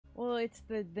it's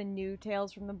the new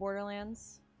Tales from the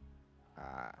Borderlands.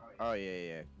 Oh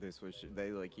yeah. They switch.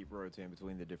 They like keep rotating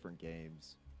between the different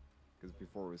games. Because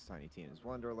before it was Tiny Tina's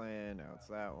Wonderland. Now it's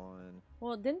that one.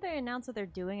 Well, didn't they announce that they're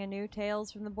doing a new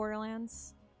Tales from the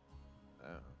Borderlands?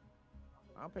 Oh,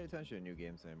 I don't pay attention to new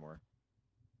games anymore.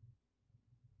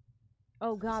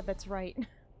 Oh god, that's right.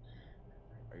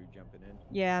 Are you jumping in?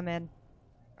 Yeah, I'm in.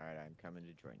 All right, I'm coming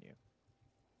to join you.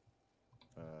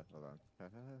 Hold on.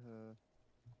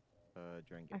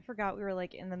 Join I game. forgot we were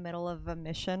like in the middle of a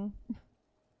mission.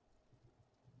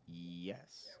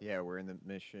 Yes. Yeah, we're in the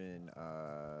mission.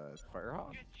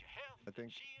 Firehawk. I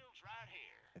think.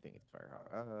 I think it's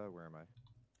Firehawk. Where am I?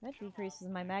 That decreases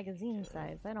my magazine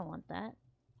size. I don't want that.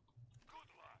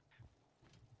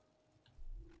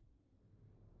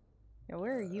 Yeah,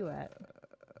 where are you at?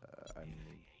 I'm.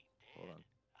 Hold on.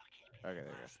 Okay, there you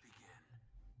go.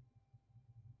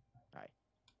 Hi.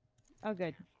 Oh,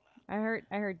 good. I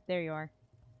heard. There you are.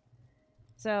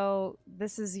 So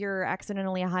this is your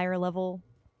accidentally a higher level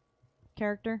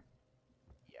character.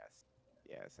 Yes.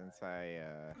 Yeah. Since I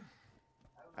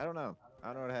don't know. I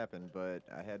don't know what happened, but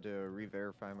I had to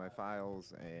re-verify my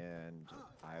files, and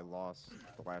I lost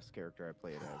the last character I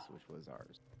played as, which was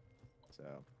ours.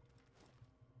 So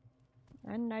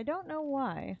And I don't know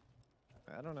why.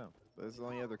 I don't know. This is the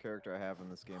only other character I have in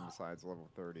this game besides level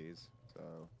 30s. So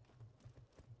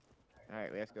all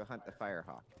right, we have to go hunt the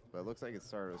Firehawk. But it looks like it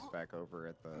started us back over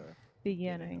at the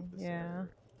beginning of Beginning, this yeah. area.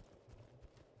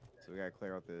 So we gotta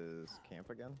clear out this camp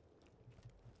again.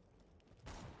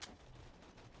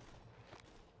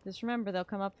 Just remember, they'll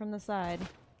come up from the side.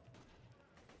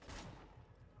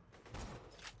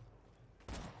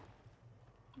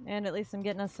 And at least I'm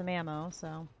getting us some ammo,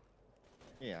 so.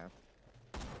 Yeah.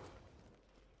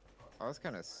 Oh, this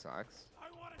kind of sucks. I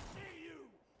want to see you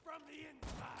from the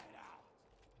inside out.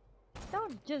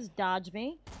 Don't just dodge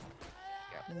me,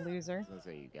 Yep. loser. So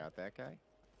say you got that guy.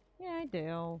 Yeah, I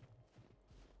do.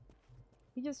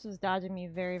 He just was dodging me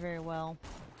very, very well.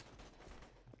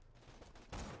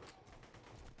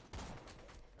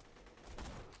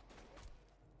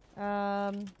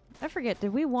 I forget,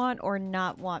 did we want or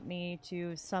not want me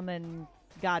to summon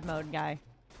God Mode guy?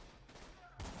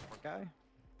 What guy?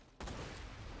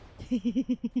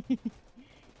 He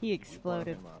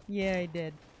exploded. him up. Yeah, I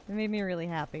did. It made me really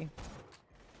happy.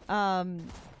 My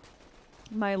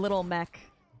little mech.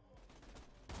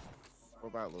 What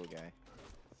about little guy?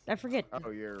 I forget. Oh,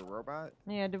 you're a robot?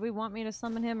 Yeah, do we want me to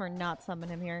summon him or not summon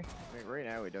him here? I mean, right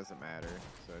now it doesn't matter.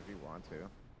 So if you want to.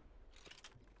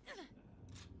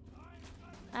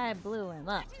 I blew him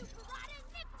up.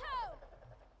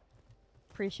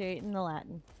 Appreciating the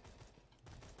Latin.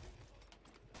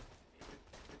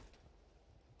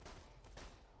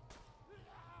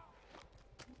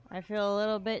 I feel a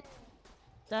little bit,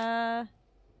 I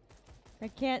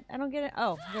don't get it.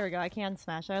 Oh, there we go, I can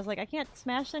smash. I was like, I can't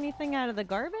smash anything out of the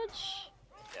garbage?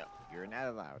 Yeah. You're not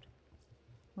allowed.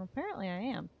 Well, apparently I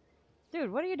am.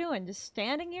 Dude, what are you doing? Just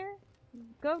standing here?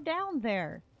 Go down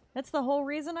there. That's the whole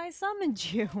reason I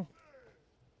summoned you.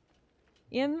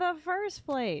 In the first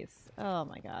place. Oh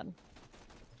my god.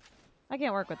 I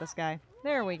can't work with this guy.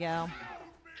 There we go.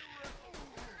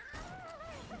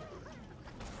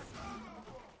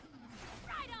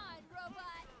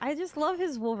 I just love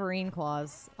his Wolverine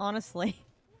claws, honestly.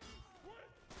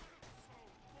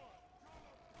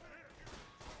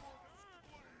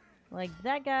 Like,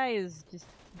 that guy is just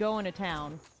going to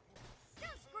town.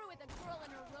 Don't screw with a girl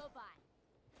and her robot.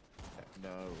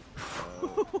 No.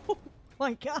 Oh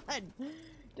my god.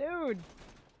 Dude.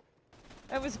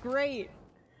 That was great.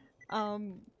 I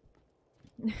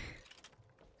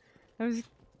was...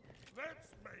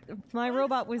 My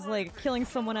robot was like killing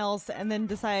someone else and then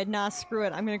decided, nah, screw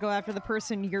it, I'm gonna go after the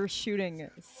person you're shooting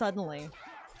suddenly.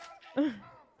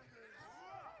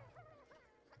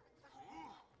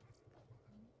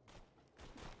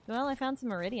 Well, I found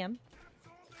some iridium.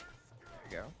 There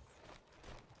you go.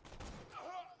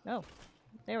 Oh,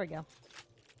 there we go.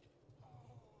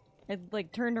 It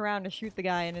like turned around to shoot the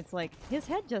guy and it's like, his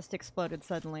head just exploded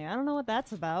suddenly. I don't know what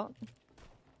that's about.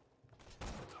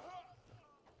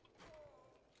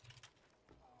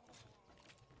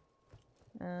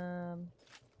 I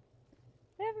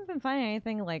haven't been finding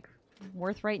anything like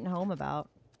worth writing home about.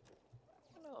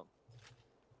 I don't know.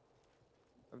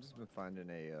 I've just been finding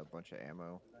a bunch of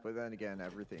ammo, but then again,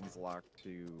 everything's locked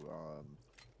to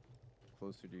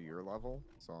closer to your level,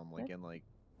 so I'm like in like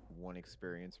 1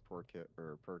 experience per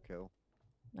kill.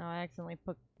 No, I accidentally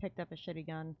picked up a shitty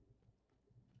gun.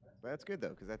 But that's good though,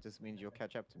 because that just means you'll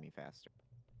catch up to me faster.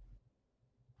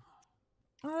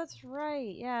 Oh, that's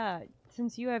right. Yeah.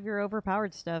 Since you have your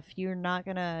overpowered stuff, you're not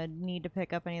gonna need to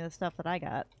pick up any of the stuff that I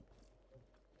got.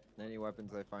 Any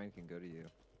weapons I find can go to you.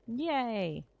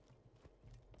 Yay!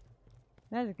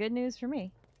 That's good news for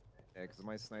me. Yeah, because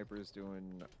my sniper is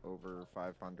doing over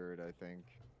 500, I think.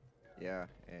 Yeah,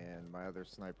 and my other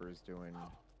sniper is doing,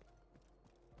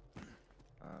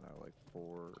 I don't know, like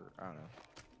I don't know.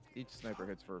 Each sniper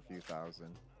hits for a few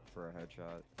thousand for a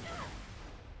headshot.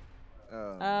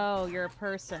 Oh, you're a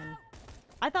person.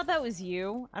 I thought that was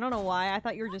you. I don't know why. I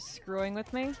thought you were just screwing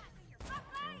with me.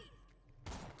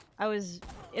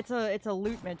 It's a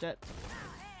loot midget.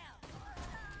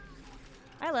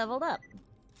 I leveled up.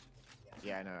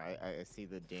 Yeah, I know. I see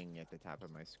the ding at the top of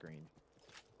my screen.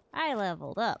 I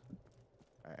leveled up.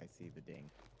 I see the ding.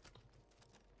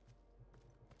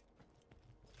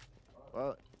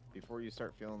 Well, before you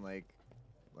start feeling like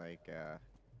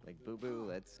boo-boo,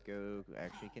 let's go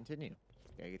actually continue.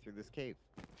 Gotta get through this cave.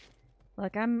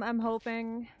 Look, I'm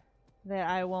hoping that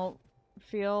I won't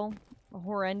feel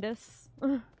horrendous.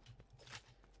 Yeah,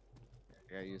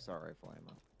 you assault rifle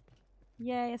ammo.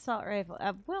 Yay, assault rifle.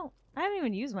 Well, I haven't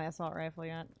even used my assault rifle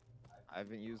yet. I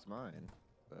haven't used mine,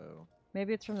 so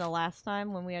Maybe it's from the last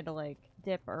time when we had to, like,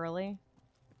 dip early.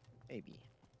 maybe.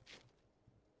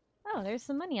 Oh, there's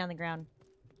some money on the ground.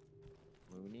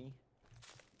 Mooney?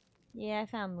 Yeah, I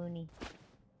found Mooney.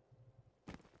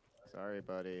 Sorry,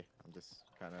 buddy. I'm just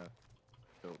kind of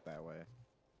built that way.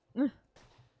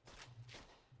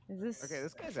 Is this... Okay,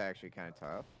 this guy's actually kind of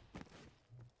tough.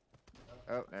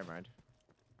 Oh, never mind.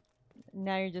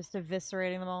 Now you're just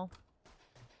eviscerating them all?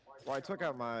 Well, I took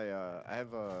out my, I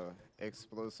have a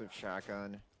explosive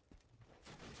shotgun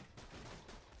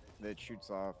that shoots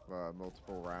off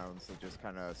multiple rounds that just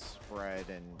kind of spread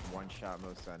and one-shot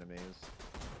most enemies.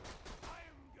 I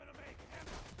am gonna make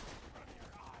heaven from your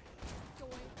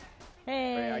eyes.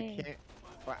 Hey! Wait, I can't...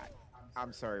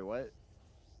 I'm sorry, what?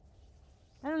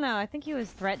 I don't know, I think he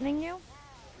was threatening you?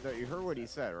 No, you heard what he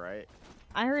said, right?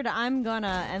 I heard I'm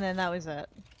gonna, and then that was it.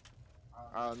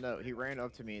 No, he ran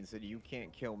up to me and said, "You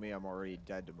can't kill me, I'm already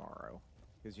dead tomorrow."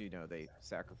 Because, you know, they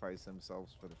sacrifice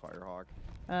themselves for the Firehawk.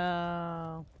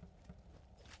 Oh.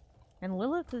 And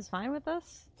Lilith is fine with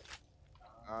this?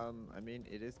 I mean,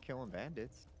 it is killing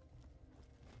bandits.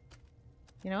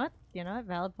 You know what? You know what?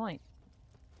 Valid point.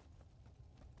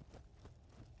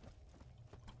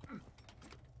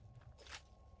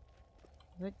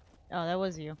 Oh, that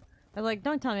was you. I was like,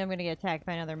 don't tell me I'm gonna get attacked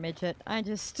by another midget. I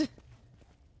just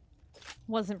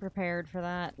wasn't prepared for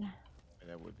that.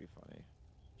 That would be funny.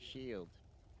 Shield.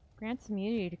 Grants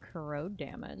immunity to corrode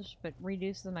damage, but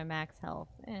reduces my max health.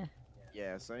 Eh.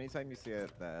 Yeah, so anytime you see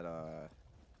that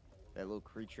little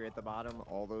creature at the bottom,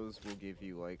 all those will give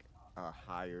you, like, a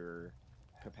higher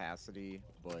capacity,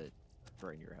 but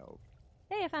drain your health.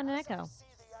 Hey, I found an echo. As I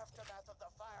see the aftermath of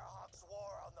the Firehawk's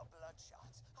war on the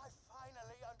Bloodshots, I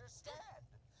finally understand.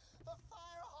 The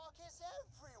Firehawk is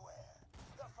everywhere.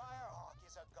 The Firehawk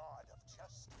is a god of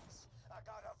justice, a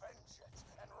god of vengeance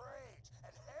and rage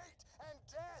and hate and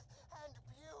death and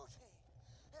beauty.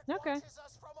 It watches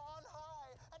us from on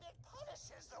high and it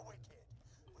punishes the wicked.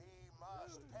 We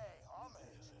must pay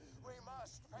homage. We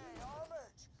must pay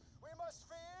homage. We must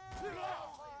fear the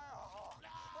Firehawk.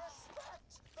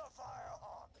 Respect the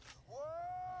Firehawk.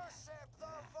 Worship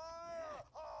the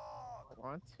Firehawk. I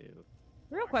want to.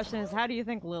 The real question is, how do you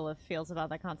think Lilith feels about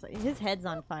that concept? His head's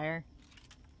on fire.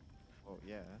 Well,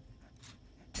 yeah.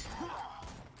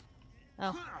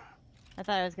 Oh. I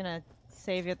thought I was gonna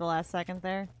save you at the last second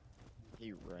there.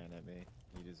 He ran at me.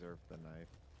 He deserved the knife.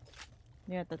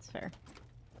 Yeah, that's fair.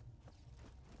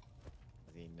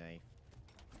 The knife.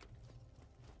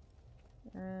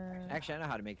 Actually, I know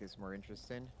how to make this more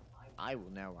interesting. I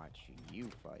will now watch you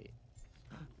fight.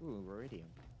 Ooh, iridium.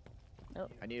 Oh.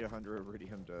 I need 100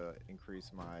 iridium to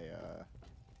increase my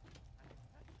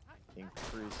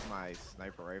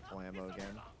sniper rifle ammo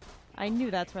again. I knew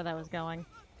that's where that was going.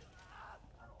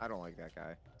 I don't like that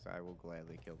guy, so I will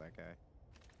gladly kill that guy.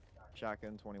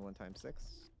 Shotgun 21 times 6.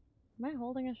 Am I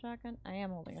holding a shotgun? I am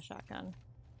holding a shotgun.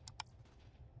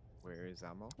 Where is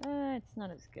ammo? It's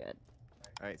not as good.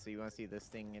 Alright, so you want to see this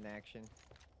thing in action?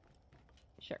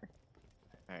 Sure.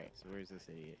 Alright, so where's this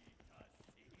idiot?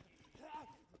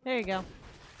 There you go.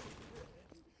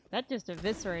 That just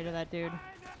eviscerated that dude.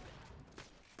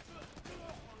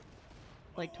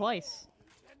 Like twice.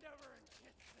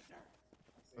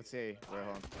 Let's see. Wait,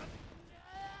 hold on.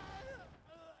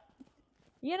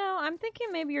 You know, I'm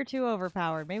thinking maybe you're too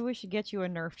overpowered. Maybe we should get you a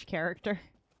nerfed character.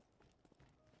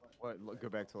 What? Go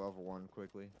back to level 1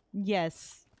 quickly.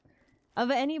 Yes.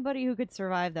 Of anybody who could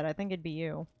survive that, I think it'd be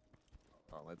you.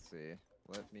 Oh, let's see.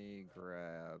 Let me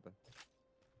grab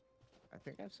I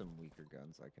think I have some weaker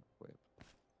guns I can equip.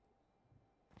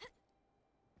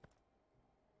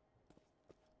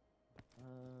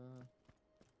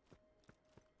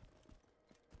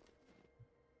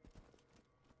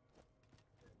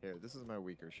 Here, this is my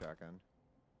weaker shotgun.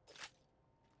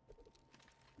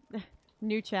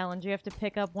 New challenge. You have to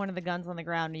pick up one of the guns on the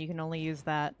ground and you can only use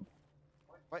that.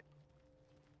 What?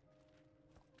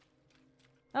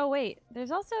 Oh, wait.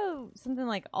 There's also something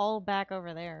like all back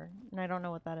over there. And I don't know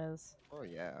what that is. Oh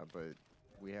yeah, but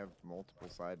we have multiple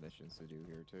side missions to do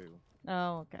here too.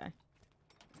 Oh, okay.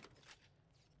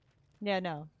 Yeah,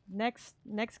 no. Next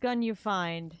gun you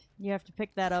find, you have to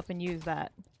pick that up and use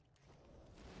that.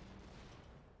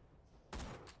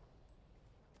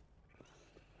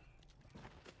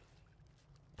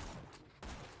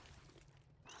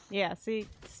 Yeah, see?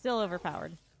 Still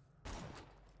overpowered.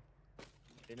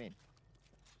 What do you mean?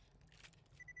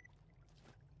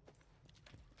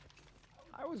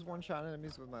 I was one-shot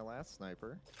enemies with my last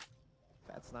sniper.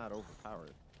 That's not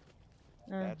overpowered.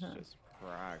 That's just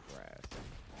progress.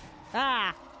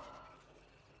 Ah!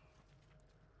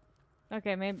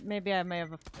 Okay, maybe I may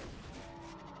have...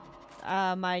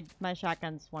 my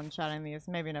shotgun's one-shot enemies.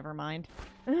 Maybe never mind.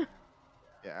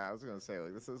 Yeah, I was gonna say,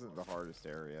 like, this isn't the hardest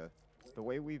area. The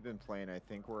way we've been playing, I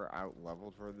think we're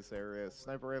out-leveled for this area.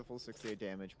 Sniper rifle, 68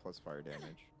 damage, plus fire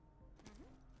damage.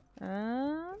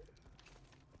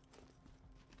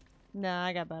 No,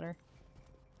 I got better.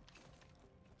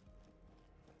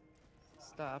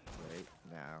 Stop right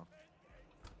now.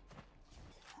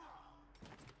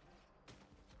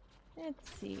 Let's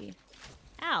see.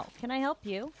 Ow, can I help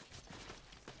you?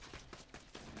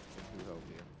 Who helped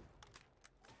you?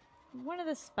 One of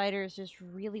the spiders just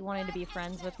really wanted to be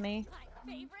friends with me. My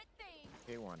favorite thing.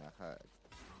 They want a hug.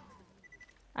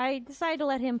 I decided to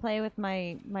let him play with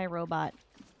my robot.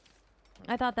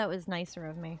 I thought that was nicer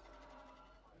of me.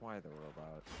 Why the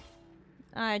robot?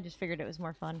 I just figured it was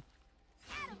more fun.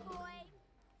 Attaboy.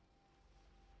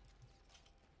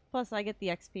 Plus, I get the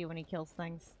XP when he kills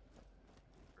things.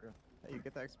 Hey, you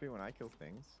get the XP when I kill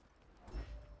things.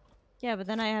 Yeah, but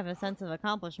then I have a sense of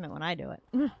accomplishment when I do it.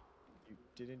 You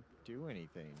didn't do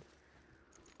anything.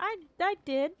 I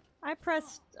did. I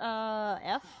pressed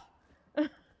F.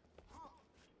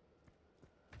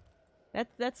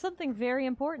 That's something very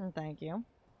important, thank you.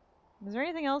 Is there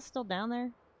anything else still down there?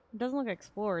 It doesn't look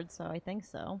explored, so I think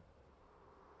so.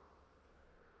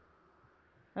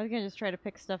 I was gonna just try to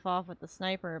pick stuff off with the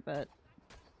sniper, but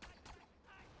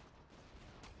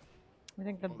I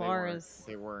think the Well, bar is...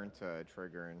 They weren't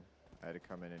triggering. I had to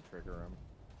come in and trigger them.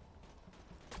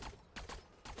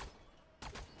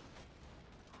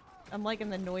 I'm liking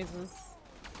the noises.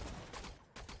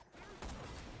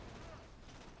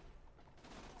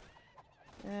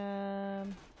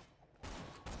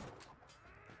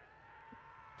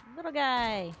 Little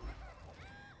guy.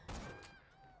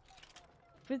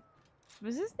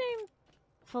 Was his name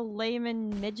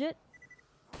Filayman Midget?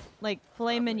 Like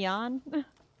filet mignon?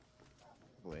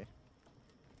 Probably.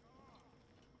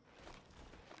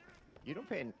 You don't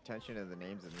pay attention to the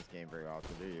names in this game very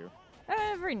often, do you?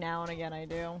 Every now and again I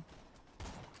do.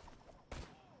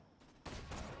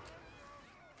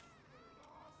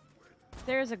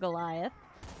 There's a Goliath.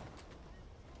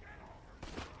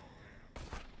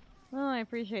 Oh, I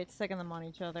appreciate sticking them on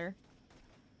each other.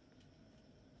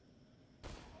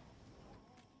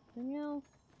 Anything else?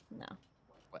 No.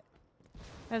 What?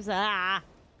 There's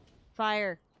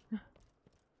fire.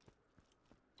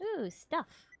 Ooh, stuff.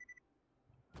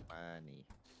 Money.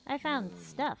 I found Money.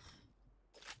 stuff.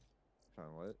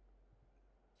 Found what?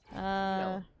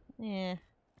 Yeah.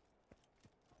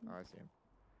 Oh, I see him.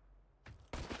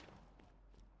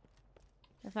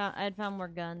 I'd found more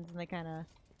guns and they kind of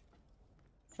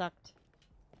sucked.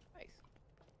 Nice.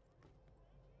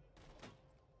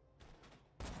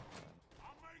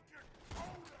 I'll make a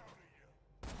coat out of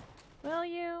you. Will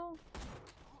you?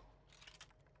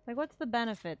 Like, what's the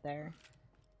benefit there?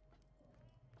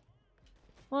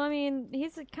 Well, I mean,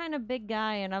 he's a kind of big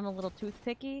guy and I'm a little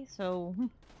toothpicky, so...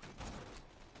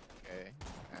 Okay.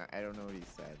 I don't know what he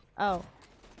said. Oh.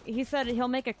 He said he'll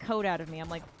make a coat out of me. I'm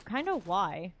like, kind of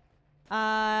why? You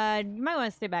might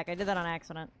want to stay back. I did that on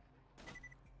accident.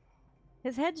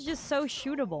 His head's just so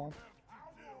shootable.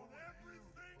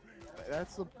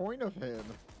 That's the point of him.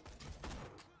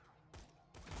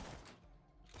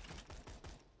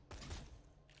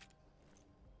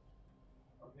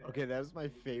 Okay, that was my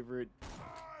favorite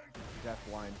death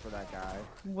line for that guy.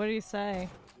 What do you say?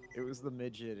 It was the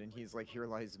midget, and he's like, "Here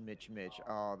lies Mitch.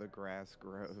 Oh, the grass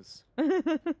grows."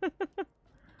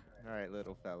 Alright,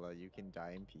 little fella, you can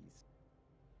die in peace.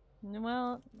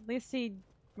 Well, at least he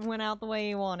went out the way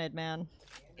he wanted, man.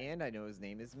 And I know his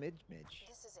name is Midge Midge.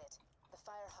 This is it. The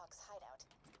Firehawk's hideout.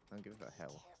 I don't give a hell.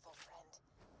 Careful, friend.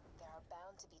 There are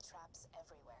bound to be traps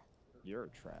everywhere. You're a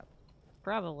trap.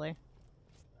 Probably.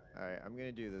 Alright, I'm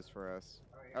gonna do this for us.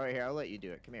 Alright, here, I'll let you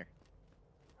do it. Come here.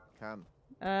 Come.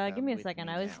 Give me a with second.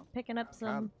 me I was now. picking up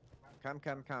some. Come.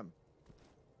 Come.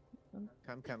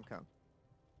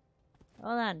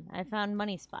 Hold on. I found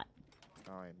money spot.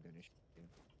 Oh, I'm gonna shoot you.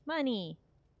 Money.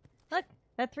 Look,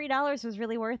 that $3 was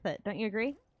really worth it. Don't you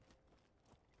agree?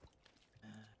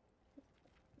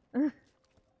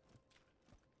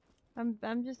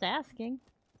 I'm just asking.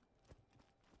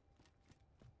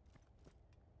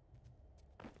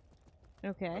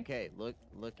 Okay. Okay, look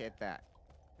at that.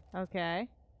 Okay.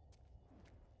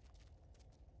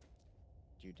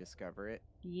 Did you discover it?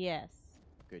 Yes.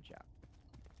 Good job.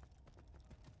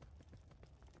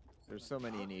 There's so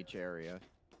many in each area.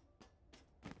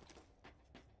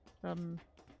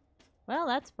 Well,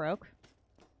 that's broke.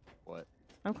 What?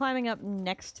 I'm climbing up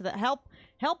next to the— Help!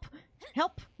 Help!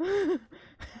 Help!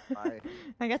 Bye.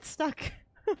 I got stuck.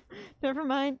 Never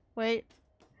mind. Wait.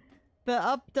 The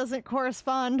up doesn't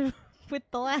correspond with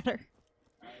the ladder.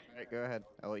 Alright, go ahead.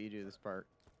 I'll let you do this part.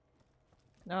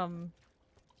 Go.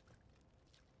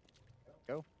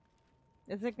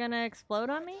 Is it gonna explode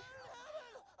on me?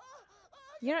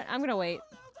 You know, I'm gonna wait.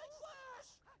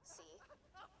 See?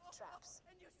 Traps.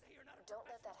 Don't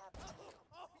let that happen to you.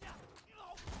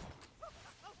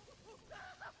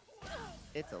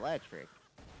 It's electric.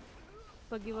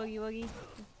 Boogie woogie woogie.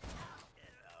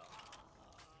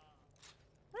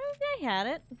 I had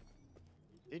it.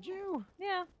 Did you?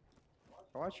 Yeah.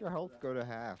 Watch your health go to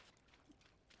half.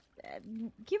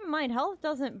 Keep in mind, health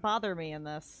doesn't bother me in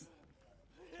this.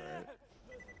 Right.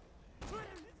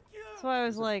 That's why I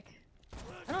was like,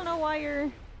 I don't know why you're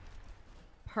Yeah,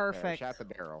 perfect. shot the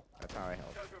barrel. That's how I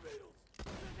help.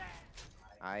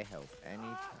 I help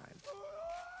anytime.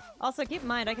 Also, keep in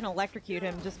mind, I can electrocute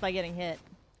him just by getting hit.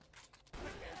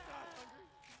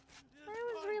 I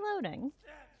was reloading.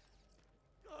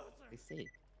 I see.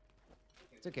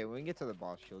 It's okay. When we get to the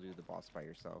boss, you'll do the boss by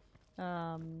yourself.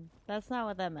 That's not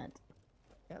what that meant.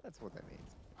 Yeah, that's what that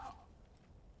means.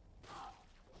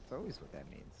 It's always what that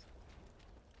means.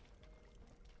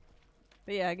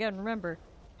 But yeah, again, remember,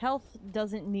 health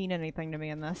doesn't mean anything to me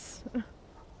in this.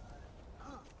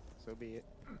 So be it.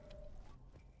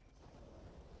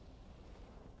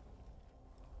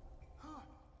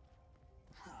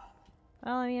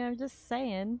 Well, I mean, I'm just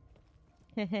saying.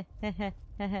 Get it?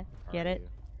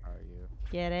 Are you?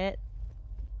 Get it?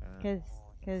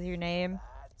 Cause your name.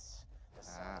 The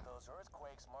sound Ah. of those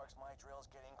earthquakes marks my drills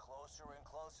getting closer and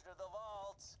closer to the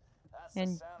vaults. That's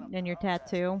And- the sound of and your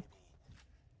progress, tattoo. baby.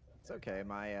 It's okay.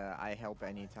 My I help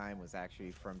anytime was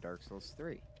actually from Dark Souls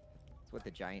 3. That's what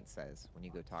the giant says when you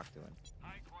go talk to him.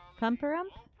 Pumperump?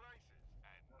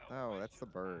 Oh, that's the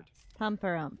bird.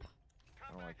 Pumperump.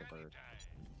 I don't like the bird.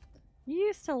 You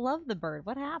used to love the bird.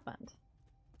 What happened?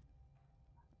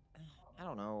 I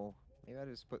don't know. Maybe I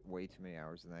just put way too many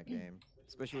hours in that game.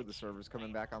 Especially with the servers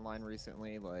coming back online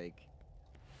recently, like...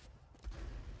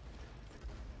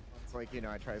 It's like, you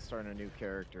know, I try to start a new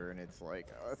character and it's like,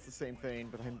 oh, it's the same thing,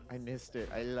 but I missed it.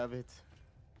 I love it.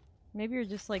 Maybe you're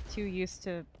just like too used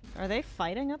to— Are they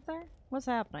fighting up there? What's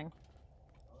happening?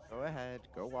 Go ahead.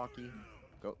 Go walkie.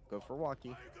 Go for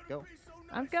walkie. Go.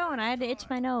 I'm going. I had to itch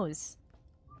my nose.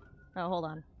 Oh, hold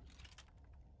on.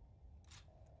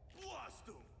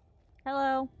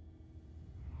 Hello.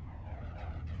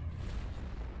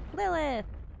 Lilith.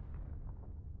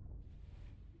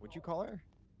 What'd you call her?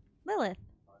 Lilith.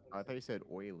 Oh, I thought you said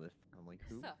Oilith. I'm like,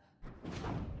 who?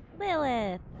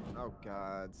 Lilith. Oh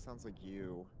god, sounds like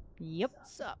you. Yep.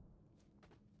 Sup?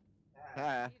 Ah, What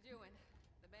are you doing?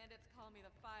 The bandits call me the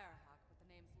Firehawk, but the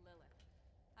name's Lilith.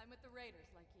 I'm with the Raiders,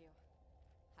 like you.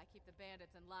 I keep the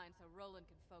bandits in line so Roland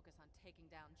can focus on taking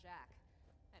down Jack.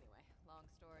 Anyway, long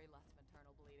story, lots of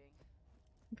internal bleeding.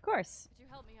 Of course. Could you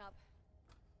help me up?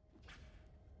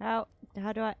 How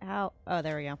do I— how— oh,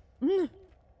 there we go.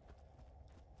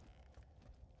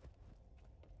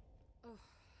 Oh,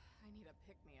 I need a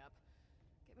pick-me-up.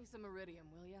 Get me some iridium,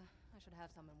 will ya? I should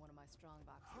have some in one of my strong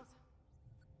boxes.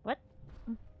 What?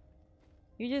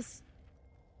 You just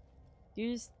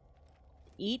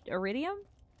eat iridium?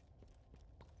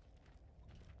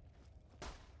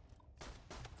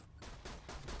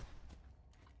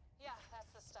 Yeah, that's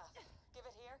the stuff. Give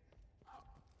it here.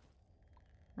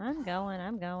 I'm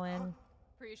going.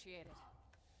 Appreciate it.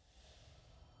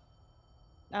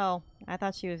 Oh, I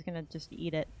thought she was gonna just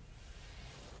eat it.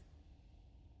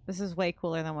 This is way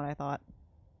cooler than what I thought.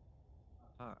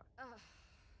 huh.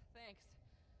 Thanks.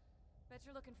 Bet Bet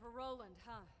you're looking for Roland,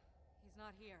 huh? He's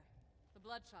not here. The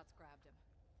Bloodshots grabbed him.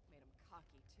 Made him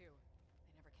cocky, too.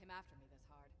 They never came after me this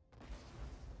hard.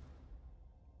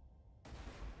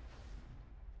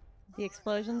 The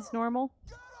explosion's normal.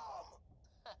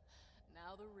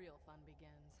 Now the real fun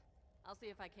begins. I'll see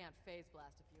if I can't phase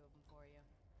blast a few of them for you.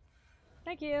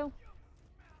 Thank you.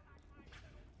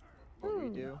 What we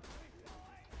Ooh. do?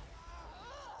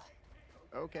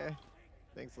 Okay.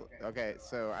 Thanks. Okay,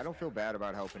 so I don't feel bad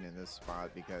about helping in this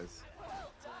spot because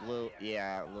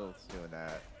Lilith's doing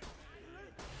that.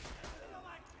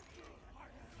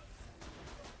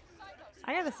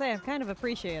 I gotta say, I'm kind of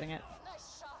appreciating it.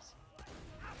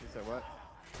 You said what?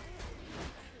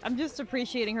 I'm just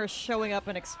appreciating her showing up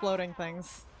and exploding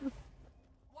things.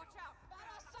 Watch out!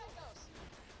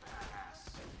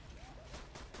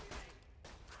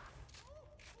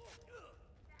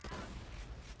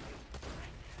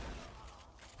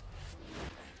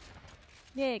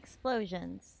 Yay,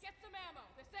 explosions. Get some ammo!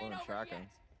 This Oh, ain't I'm over shocking.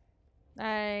 yet!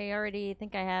 I already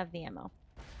think I have the ammo.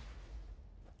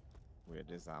 Where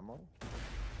is ammo?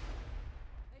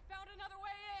 They found another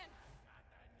way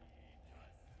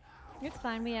in! It's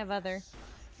fine, we have other.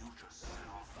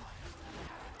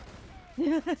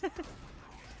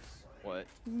 What?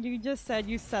 You just said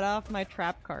you set off my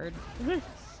trap card. I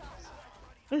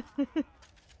got your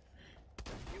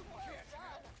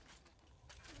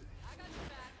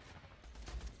back.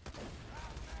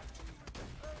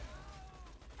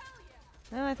 Hell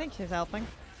yeah! Oh, I think she's helping.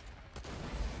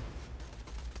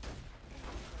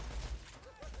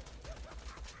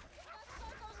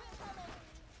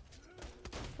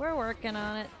 We're working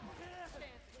on it.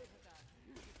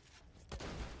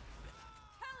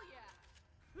 Hell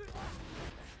yeah!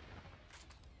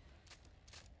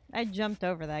 I jumped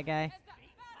over that guy. Heads up!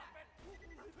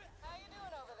 How you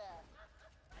doing over there?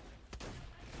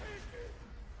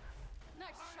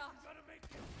 Nice shot!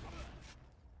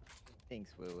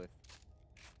 Thanks, Lilith.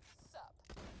 Sup?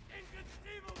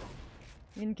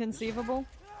 Inconceivable?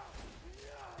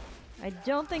 I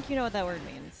don't think you know what that word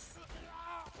means.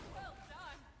 Well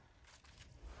done!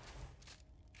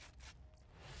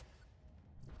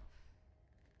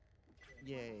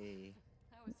 Yay.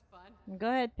 That was fun. Go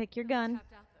ahead, pick your gun.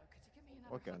 Tapped out though. Could you give me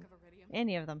another What gun? hunk of iridium?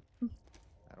 Any of them.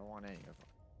 I don't want any of them.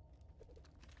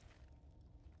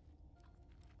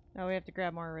 Oh, we have to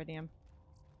grab more iridium.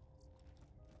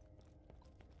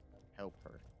 Help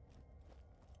her.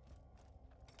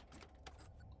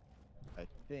 I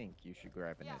think you should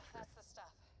grab an Yeah, entry. that's the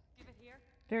stuff. Give it here.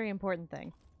 Very important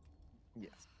thing.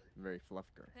 Yes. Very fluff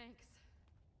girl. Thanks.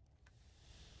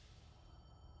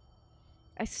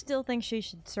 I still think she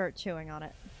should start chewing on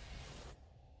it.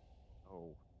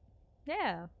 Oh.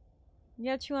 Yeah. You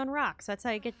gotta chew on rocks. That's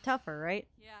how you get tougher, right?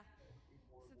 Yeah.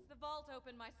 Since the vault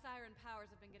opened, my siren powers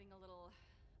have been getting a little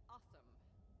awesome.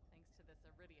 Thanks to this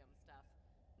iridium stuff.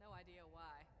 No idea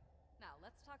why. Now,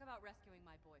 let's talk about rescuing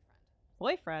my boyfriend.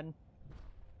 Boyfriend.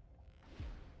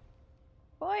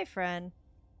 Boyfriend.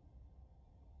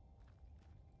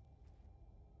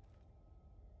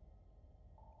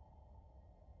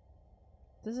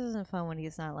 This isn't fun when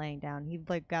he's not laying down. He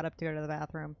like got up to go to the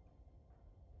bathroom.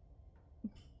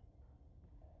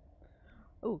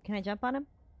 Ooh, can I jump on him?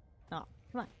 Oh,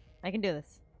 come on. I can do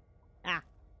this. Ah.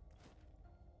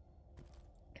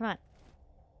 Come on.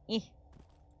 Let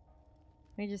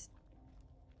me just...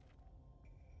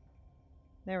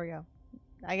 There we go.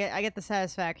 I get the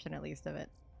satisfaction at least of it.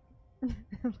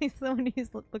 At least then when he's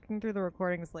looking through the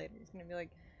recordings later, he's gonna be like,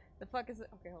 "The fuck is it?"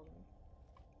 Okay, hold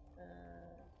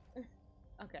on.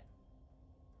 Okay.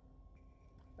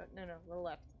 But no, a little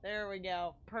left. There we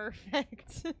go.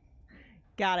 Perfect.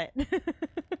 Got it.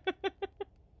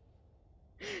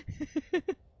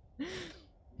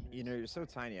 You know, you're so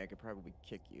tiny I could probably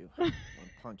kick you and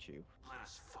punch you. Let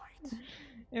us fight.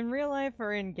 In real life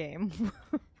or in game?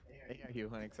 Hey, you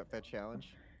want to accept that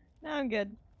challenge? No, I'm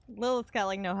good. Lilith's got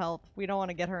like no help. We don't want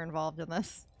to get her involved in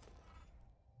this.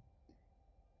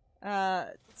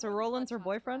 So Roland's her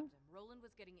boyfriend? Roland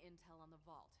was getting intel on the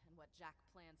vault and what Jack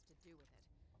plans to do with it.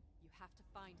 You have to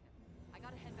find him. I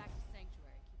gotta head back to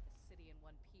Sanctuary, keep the city in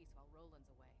one piece while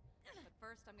Roland's away. But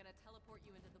first, I'm gonna teleport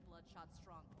you into the Bloodshot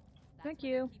stronghold. That's Thank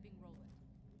where you. they're keeping Roland.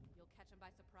 You'll catch him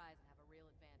by surprise and have a real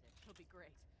advantage. It'll be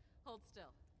great. Hold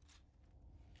still.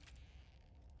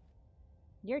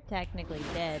 You're technically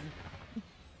dead.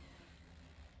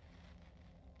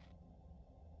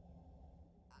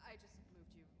 I just moved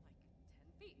you like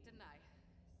 10 feet, didn't I?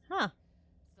 Huh.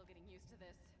 Still getting used to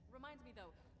this. Reminds me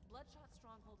though, Bloodshot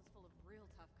Stronghold is full of real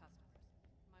tough customers.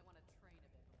 You might want to train a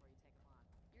bit before you take them on.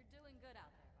 You're doing good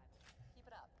out there, by the way. Keep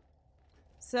it up.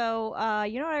 So,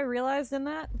 you know what I realized in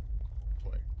that?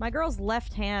 What? My girl's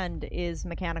left hand is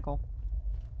mechanical.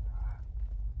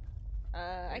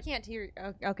 I can't hear.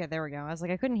 Okay, there we go. I was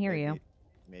like, I couldn't hear you.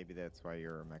 Maybe that's why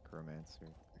you're a necromancer.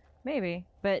 Maybe,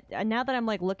 but now that I'm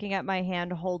like looking at my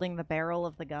hand holding the barrel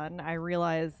of the gun, I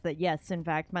realize that yes, in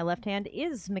fact, my left hand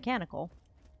is mechanical.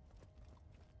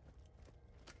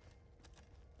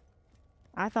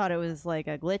 I thought it was like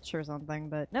a glitch or something,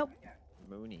 but nope.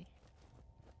 Mooney.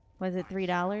 Was it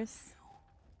 $3?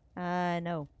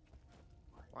 No.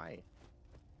 Why?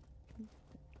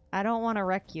 I don't want to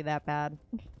wreck you that bad.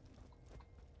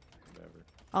 Whatever.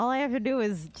 All I have to do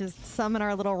is just summon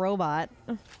our little robot.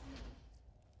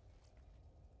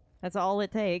 That's all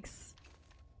it takes.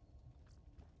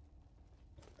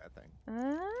 That thing.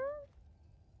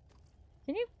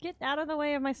 Can you get out of the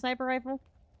way of my sniper rifle?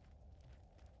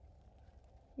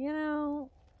 You know,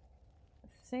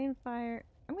 same fire.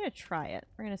 I'm gonna try it.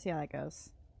 We're gonna see how that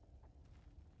goes.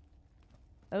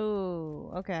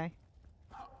 Oh, okay.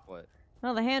 What?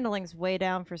 Well, the handling's way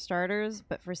down for starters,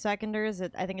 but for seconders,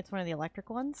 I think it's one of the electric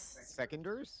ones.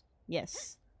 Seconders?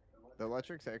 Yes. The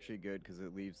electric's actually good because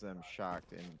it leaves them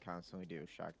shocked and constantly do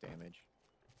shock damage.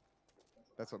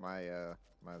 That's what my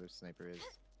my other sniper is.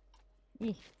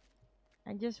 Eeh.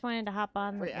 I just wanted to hop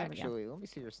on. Wait, There we go. actually, let me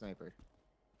see your sniper.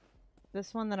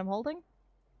 This one that I'm holding?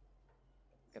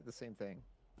 Got the same thing.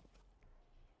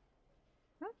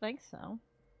 I don't think so.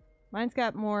 Mine's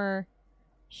got more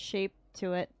shape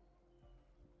to it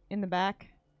in the back.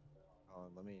 Oh,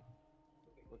 let me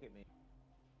look at me.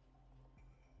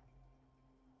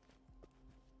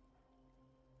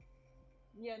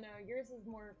 Yeah, no, yours is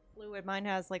more fluid. Mine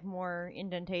has like more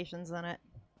indentations in it.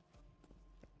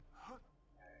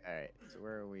 Alright, so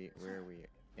where are we? Where are we?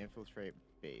 Infiltrate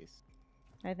base.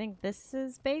 I think this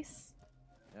is base.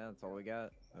 Yeah, that's all we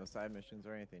got. No side missions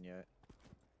or anything yet.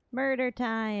 Murder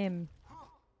time.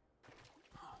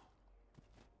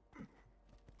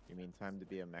 You mean time to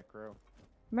be a macro?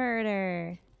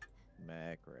 Murder.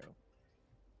 Macro.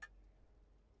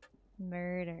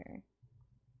 Murder.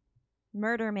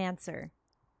 Murdermancer.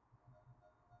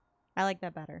 I like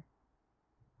that better.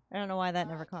 I don't know why that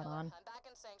never caught on. I'm back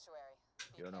in Sanctuary.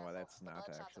 You don't know why that's not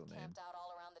the actual name. Out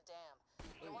all around the dam.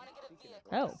 You want to get a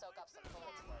vehicle Oh. to soak up some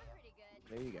bullets for you.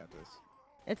 Maybe you got this.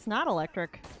 It's not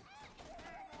electric.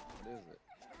 What is it?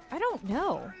 I don't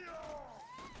know.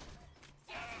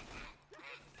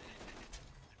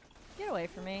 Get away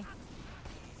from me.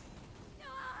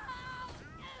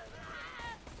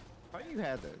 Oh, you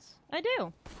had this. I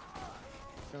do.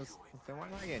 Then why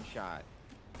am I getting shot?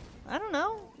 I don't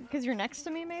know. Because you're next to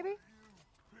me, maybe?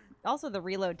 Also, the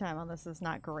reload time on this is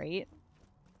not great.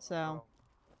 So.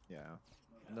 Yeah.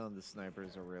 None of the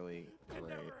snipers are really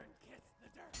great.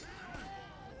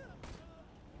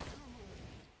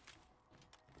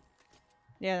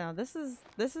 Yeah, no, this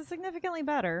is significantly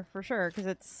better, for sure, because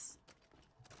it's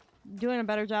doing a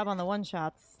better job on the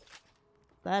one-shots.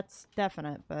 That's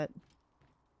definite, but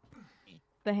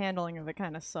the handling of it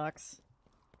kind of sucks.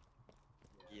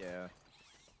 Yeah.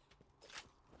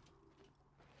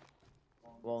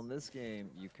 Well, in this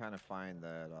game, you kind of find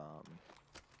that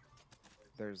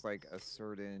there's like a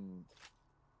certain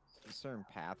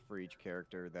path for each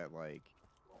character that like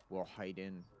will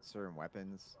heighten certain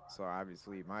weapons. So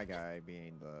obviously, my guy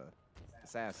being the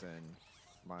assassin,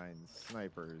 mine's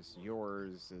snipers.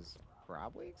 Yours is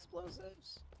probably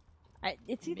explosives.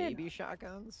 It's either maybe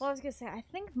shotguns. Well, I was gonna say I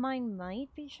think mine might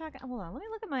be shotgun. Hold on, let me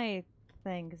look at my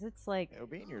thing because it's like It'll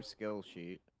be in your skill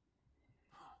sheet.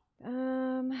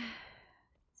 let's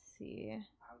see.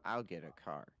 I'll get a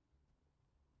car.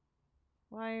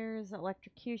 Wires,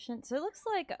 electrocution. So it looks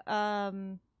like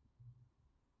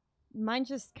mine's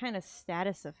just kind of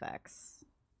status effects.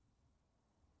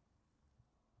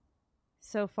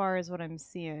 So far is what I'm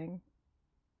seeing.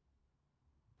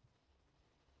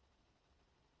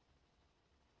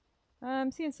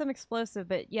 I'm seeing some explosive,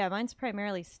 but yeah, mine's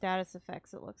primarily status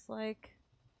effects, it looks like.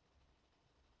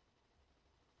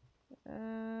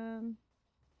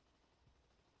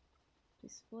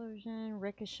 Explosion,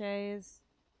 ricochets,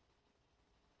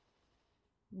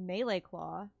 melee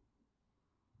claw.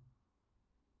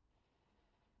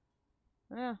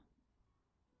 Yeah.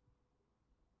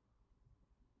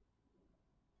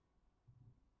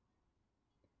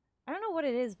 I don't know what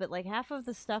it is, but like half of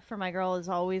the stuff for my girl is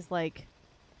always like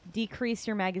decrease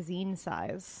your magazine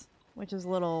size, which is a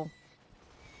little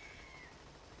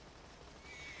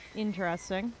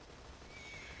interesting.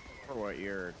 For what,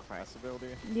 your class ability?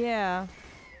 Yeah.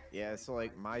 Yeah, so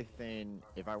like my thing,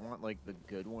 if I want like the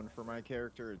good one for my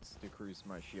character, it's decrease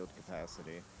my shield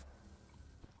capacity.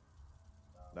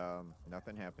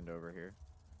 Nothing happened over here.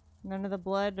 None of the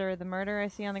blood or the murder I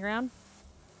see on the ground?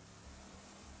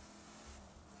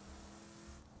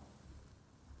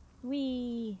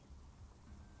 Wee.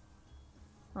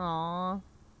 Aww.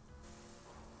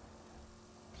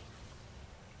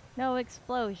 No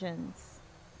explosions.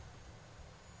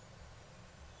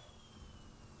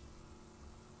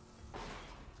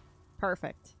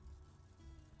 Perfect.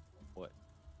 What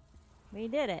We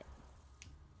did it.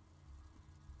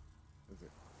 is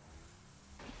it?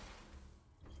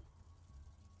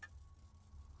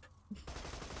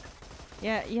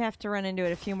 Yeah, you have to run into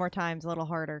it a few more times, a little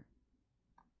harder.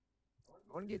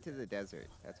 I want to get to the desert.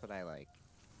 That's what I like.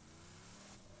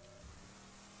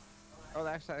 Oh,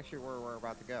 that's actually where we're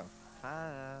about to go.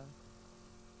 Hi.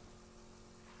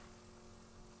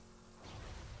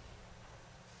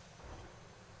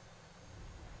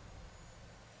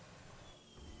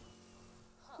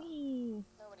 Whee!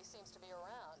 Nobody seems to be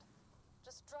around.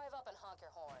 Just drive up and honk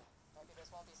your horn. Maybe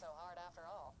this won't be so hard after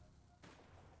all.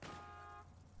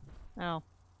 Oh.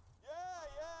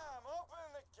 Yeah, I'm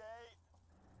opening the gate.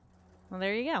 Well,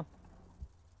 there you go.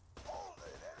 Hold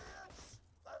it, idiots!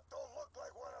 That don't look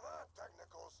like one of our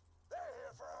technicals. They're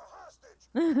here for a hostage.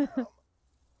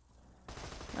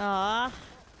 Aw. You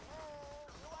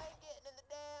ain't getting in the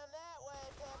dam that way,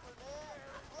 Peppermint.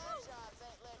 Bloodshots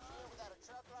ain't let you in without a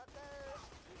truck like theirs.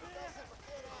 Guess if a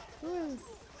kid out the Who's...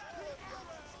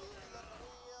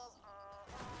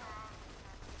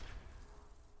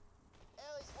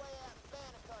 Ellie's way out in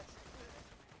Banner country.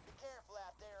 Be careful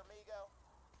out there, amigo.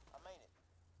 I mean it.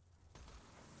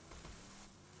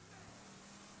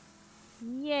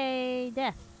 Yay,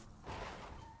 death.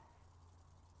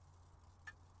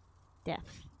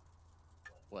 Death.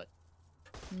 What?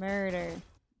 Murder.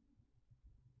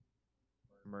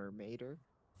 Mermaider?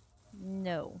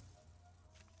 No.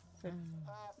 So, I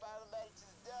finally made it to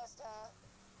the dust, huh?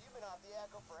 You've been off the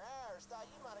echo for hours. Thought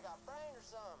you might have got brain or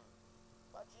something.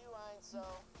 But you ain't so.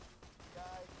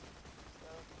 Guy.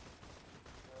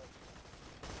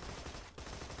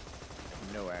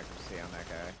 No accuracy on that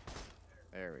guy.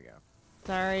 There we go.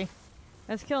 sorry.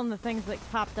 I was killing the things that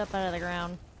popped up out of the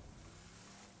ground.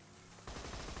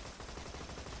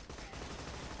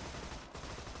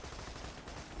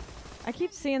 I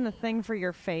keep seeing the thing for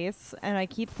your face, and I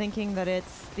keep thinking that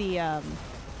it's the, I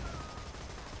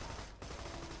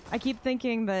keep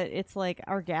thinking that it's like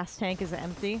our gas tank is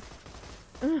empty.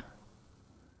 I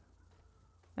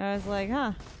was like,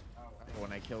 huh.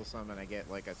 When I kill someone, I get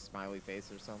like a smiley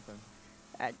face or something.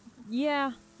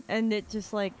 Yeah, and it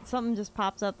just like, something just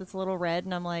pops up that's a little red,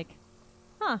 and I'm like,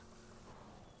 huh.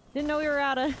 Didn't know we were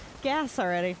out of gas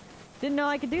already. Didn't know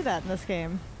I could do that in this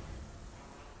game.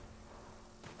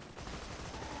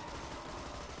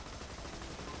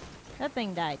 That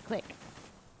thing died quick.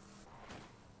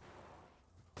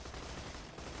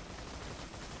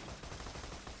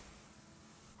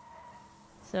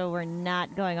 So we're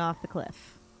not going off the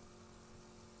cliff.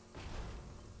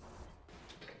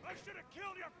 I should have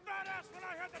killed your fat ass when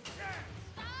I had the chance!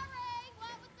 Sorry,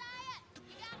 what was that?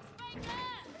 You gotta speak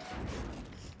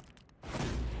up.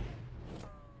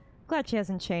 Glad she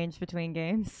hasn't changed between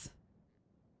games.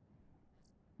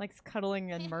 Likes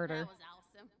cuddling and murder. That was awesome.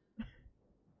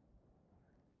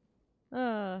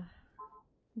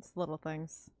 It's little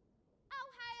things. Oh,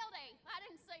 howdy. I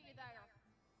didn't see you there.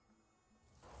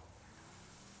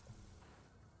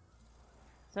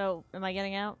 So, am I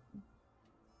getting out?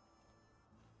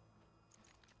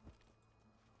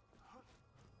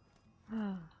 What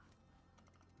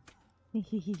are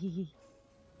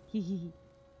you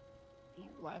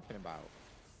laughing about?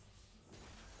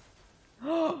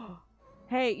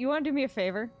 Hey, you want to do me a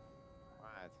favor?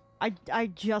 What? I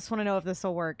just want to know if this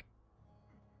will work.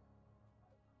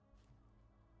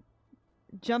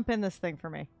 Jump in this thing for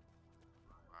me.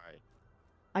 Why?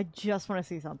 I just want to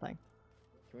see something.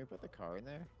 Can we put the car in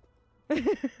there?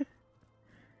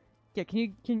 Yeah,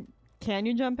 can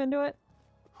you jump into it?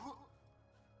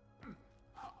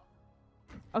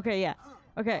 Okay, yeah.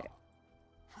 Okay.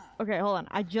 Okay, hold on.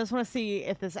 I just want to see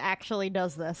if this actually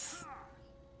does this.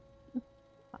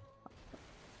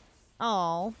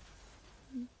 Oh.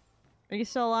 Are you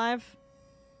still alive?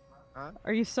 Huh?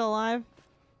 Are you still alive?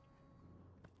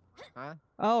 Huh?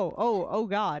 Oh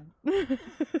God.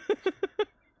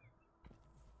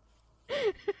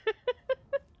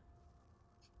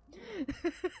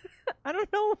 I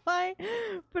don't know why,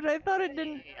 but I thought it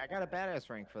didn't. Hey, I got a badass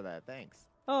rank for that. Thanks.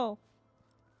 Oh.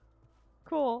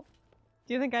 Cool.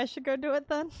 Do you think I should go do it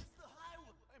then? It's the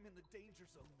highway. I'm in the danger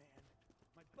zone, man.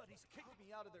 My buddies kicked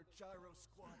me out of their gyro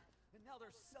squad, and now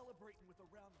they're celebrating with a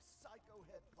round of psycho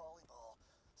head Volleyball.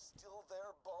 Still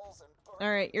their balls and burn.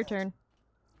 Alright, your turn.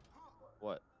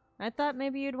 What? I thought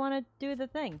maybe you'd want to do the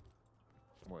thing.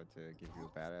 What, to give you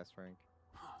a badass rank?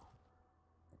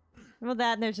 Well,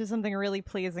 that and there's just something really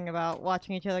pleasing about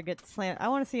watching each other get slammed. I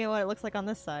want to see what it looks like on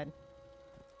this side.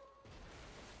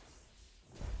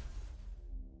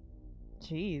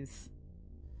 Jeez.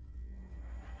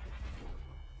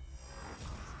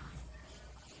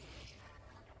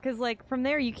 Because, like, from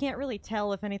there you can't really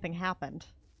tell if anything happened.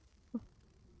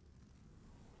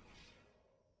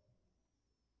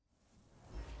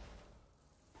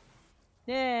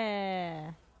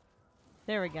 Yeah.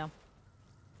 There we go.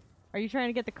 Are you trying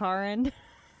to get the car in?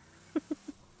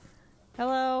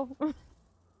 Hello?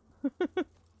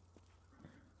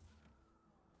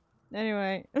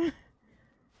 Anyway.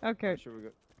 Okay. Should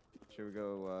we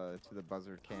go to the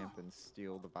buzzard camp and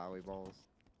steal the volleyballs?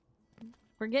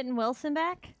 We're getting Wilson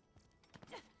back?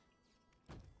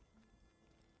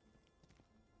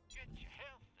 Get your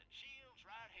health and shields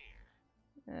right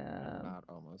here. I'm not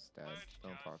almost dead.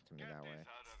 Don't talk to me that way.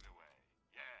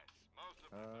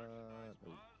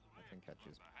 Ooh, nothing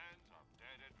catches.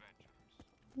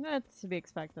 That's to be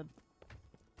expected.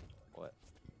 What?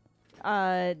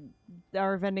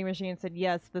 Our vending machine said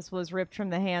yes, this was ripped from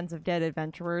the hands of dead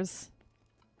adventurers.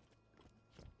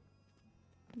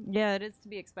 Yeah, it is to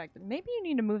be expected. Maybe you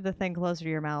need to move the thing closer to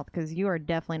your mouth, because you are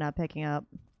definitely not picking up.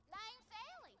 Name's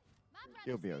Ellie. My brother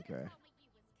You'll be Steve okay. told me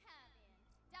you was coming.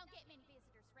 Don't get many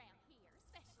visitors around here,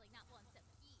 especially not one so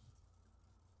cute.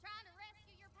 Trying to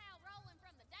rescue your pal Roland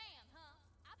from the dam, huh?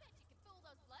 I bet you could fool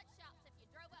those bloodshots if you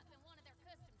drove up in one of their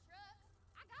custom trucks.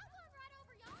 I got one right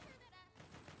over yonder that I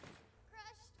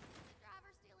crushed. The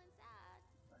driver's still inside.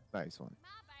 Nice one.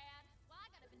 My bad. Well,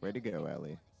 I got a Way to go, vanilla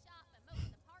Ellie. in the shop and most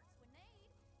of the parts we need.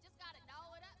 Just gotta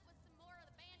doll it up with some more of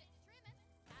the bandits' trimmings.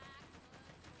 Spikes,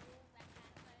 mud, tools, that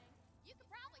kind of thing. You could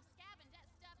probably scavenge that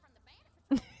stuff from the bandit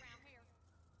patrols around here.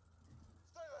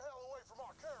 Stay the hell away from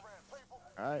our caravan, people.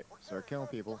 Alright, start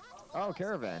killing people. Oh,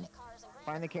 caravan.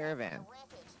 Find the caravan.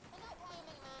 Wreckage. And don't pay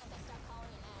any mind if they start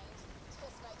calling you names.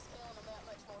 Just makes killing them that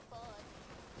much more fun.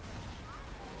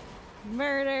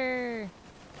 Murder!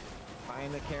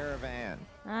 Find the caravan.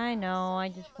 I know, I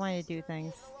just want to do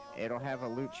things. It'll have a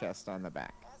loot chest on the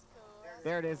back.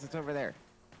 There it is, it's over there.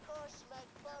 Of course, you make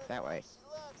fun of That the way. she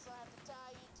looks. I have to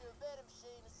tie you to a vending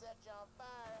machine and set you on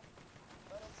fire.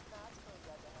 But it's not cool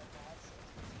that you have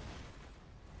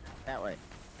access. That way.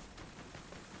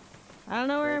 I don't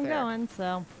know where Right I'm there. going,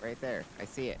 so... Right there. I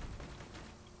see it.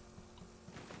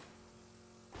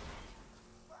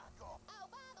 Oh,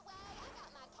 by the way, I got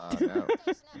my Oh, car no.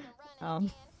 station up and running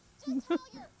again. Just haul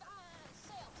your fine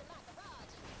self to my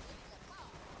garage and give me a call.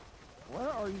 What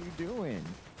are you doing?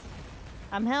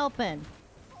 I'm helping.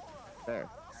 There.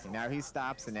 And now he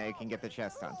stops and now you can get the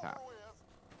chest on top.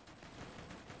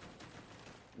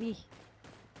 Eeh.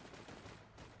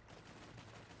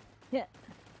 Hit.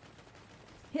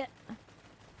 Hit.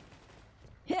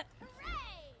 Hit.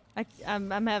 Hooray!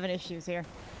 I'm having issues here.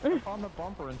 On the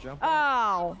bumper and jump.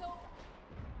 Ow!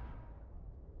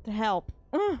 To help.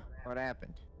 What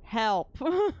happened? Help.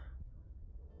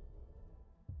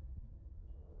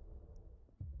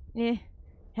 Eh.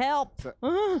 Help. So-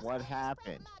 What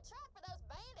happened? My truck for those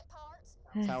bandit parts.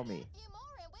 Tell me. A few more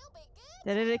and we'll be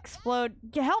good. Did it explode?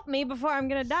 Help me before I'm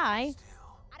gonna die.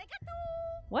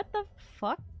 Arigato! What the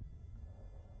fuck?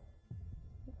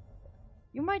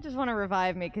 You might just want to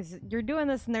revive me, because you're doing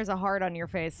this and there's a heart on your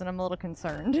face, and I'm a little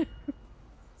concerned.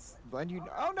 When you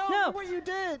oh no, No. look what you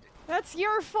did! That's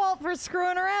your fault for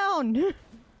screwing around!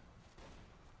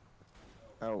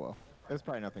 Oh well. It was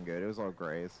probably nothing good. It was all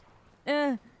grays.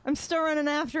 I'm still running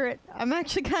after it. I'm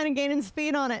actually kind of gaining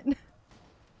speed on it.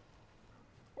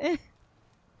 Eh.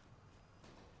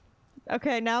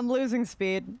 Okay, now I'm losing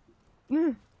speed.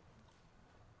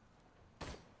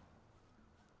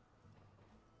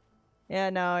 Yeah,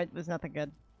 no, it was nothing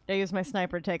good. I used my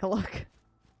sniper to take a look.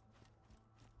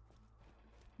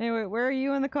 Anyway, where are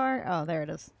you in the car? Oh, there it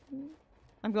is.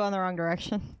 I'm going the wrong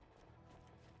direction.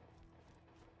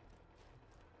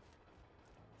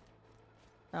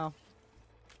 Oh.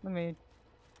 Let me...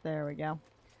 There we go.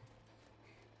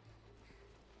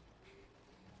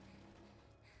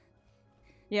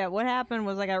 Yeah, what happened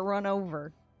was I got run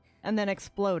over and then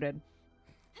exploded.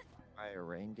 By a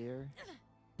reindeer?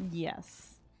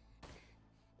 Yes.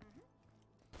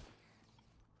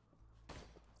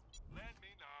 Let me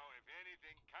know if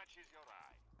anything catches your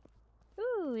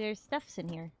eye. Ooh, there's stuffs in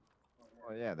here.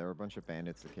 Oh yeah, there were a bunch of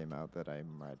bandits that came out that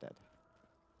I'm dead.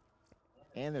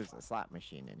 And there's a slot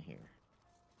machine in here.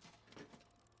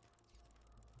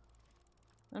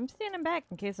 I'm standing back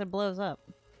in case it blows up.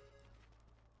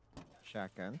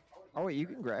 Shotgun. Oh wait, you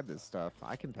can grab this stuff.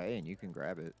 I can pay and you can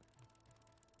grab it.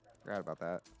 Forgot about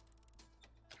that.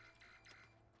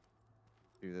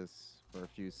 Do this for a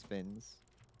few spins.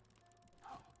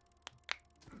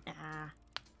 Ah.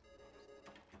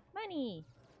 Money.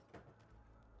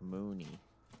 Mooney.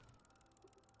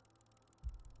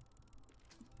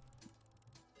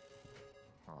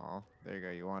 Aw, there you go.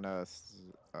 You want a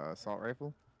assault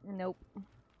rifle? Nope.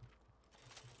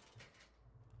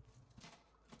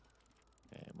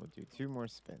 And we'll do 2 more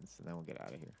spins, and then we'll get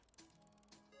out of here.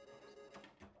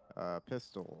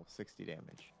 Pistol, 60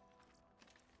 damage.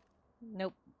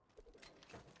 Nope.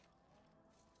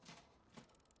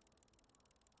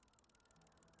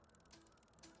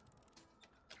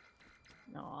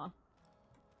 Aw.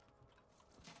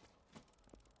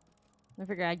 I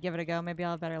figured I'd give it a go. Maybe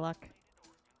I'll have better luck.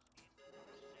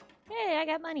 Hey, I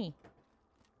got money.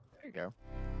 There you go.